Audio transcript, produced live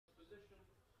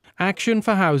Action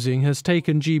for Housing has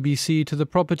taken GBC to the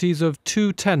properties of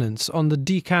 2 tenants on the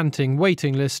Decanting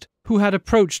waiting list who had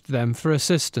approached them for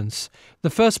assistance. The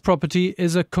first property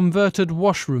is a converted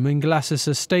washroom in Glasses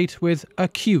Estate with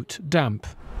acute damp.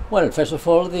 Well, first of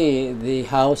all, the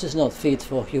house is not fit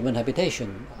for human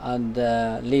habitation, and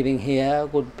living here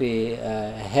would be a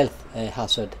health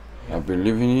hazard. I've been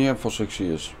living here for 6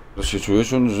 years. The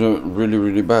situation is really,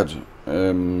 really bad.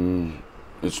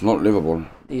 It's not livable.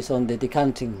 He's on the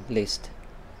decanting list.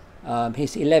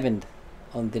 He's 11th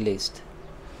on the list.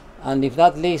 And if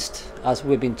that list, as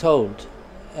we've been told,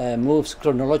 moves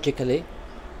chronologically,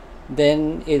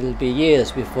 then it'll be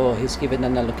years before he's given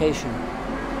an allocation.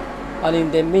 And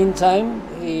in the meantime,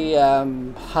 he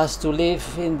has to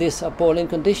live in these appalling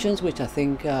conditions, which I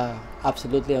think are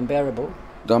absolutely unbearable.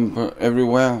 Damp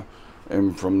everywhere,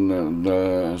 from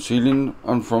the ceiling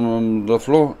and from the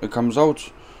floor. It comes out.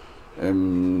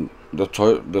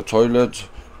 The toilet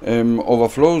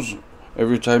overflows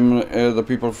every time the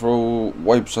people throw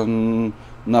wipes and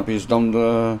nappies down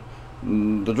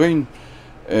the drain.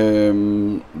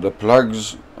 The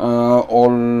plugs are all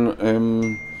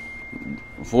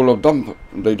full of damp.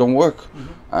 They don't work.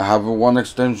 I have one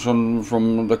extension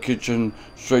from the kitchen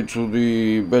straight to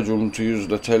the bedroom to use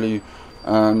the telly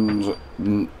and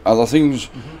other things.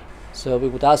 So we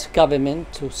would ask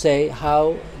government to say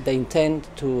how they intend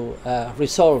to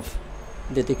resolve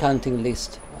the decanting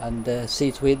list and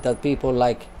see to it that people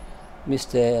like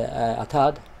Mr.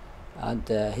 Attad and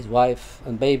his wife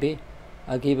and baby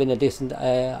are given a decent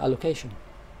allocation.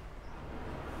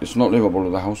 It's not livable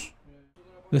in the house.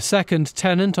 The second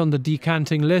tenant on the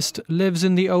decanting list lives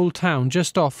in the Old Town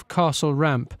just off Castle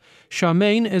Ramp.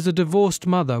 Charmaine is a divorced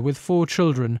mother with 4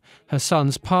 children, her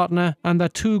son's partner and their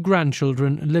 2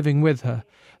 grandchildren living with her.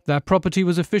 Their property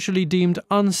was officially deemed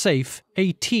unsafe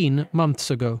 18 months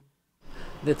ago.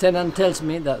 The tenant tells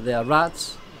me that there are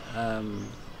rats,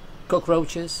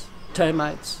 cockroaches,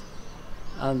 termites,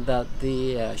 and that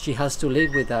she has to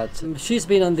live with that. She's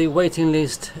been on the waiting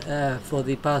list for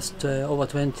the past over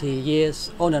 20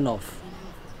 years, on and off.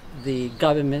 The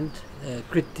government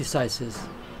criticizes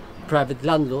private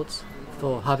landlords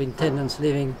for having tenants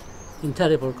living in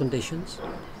terrible conditions,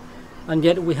 and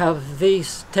yet we have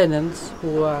these tenants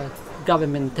who are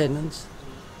government tenants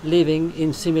living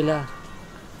in similar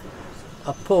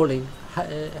appalling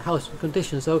housing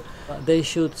conditions. So they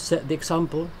should set the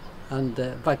example and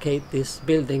vacate this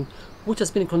building, which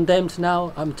has been condemned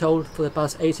now, I'm told, for the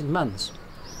past 18 months.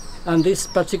 And this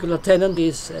particular tenant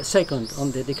is second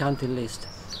on the decanting list.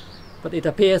 But it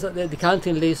appears that the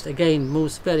decanting list again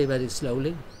moves very, very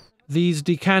slowly. These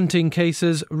decanting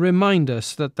cases remind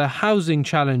us that the housing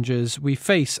challenges we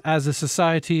face as a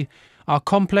society are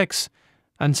complex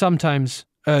and sometimes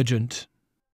urgent.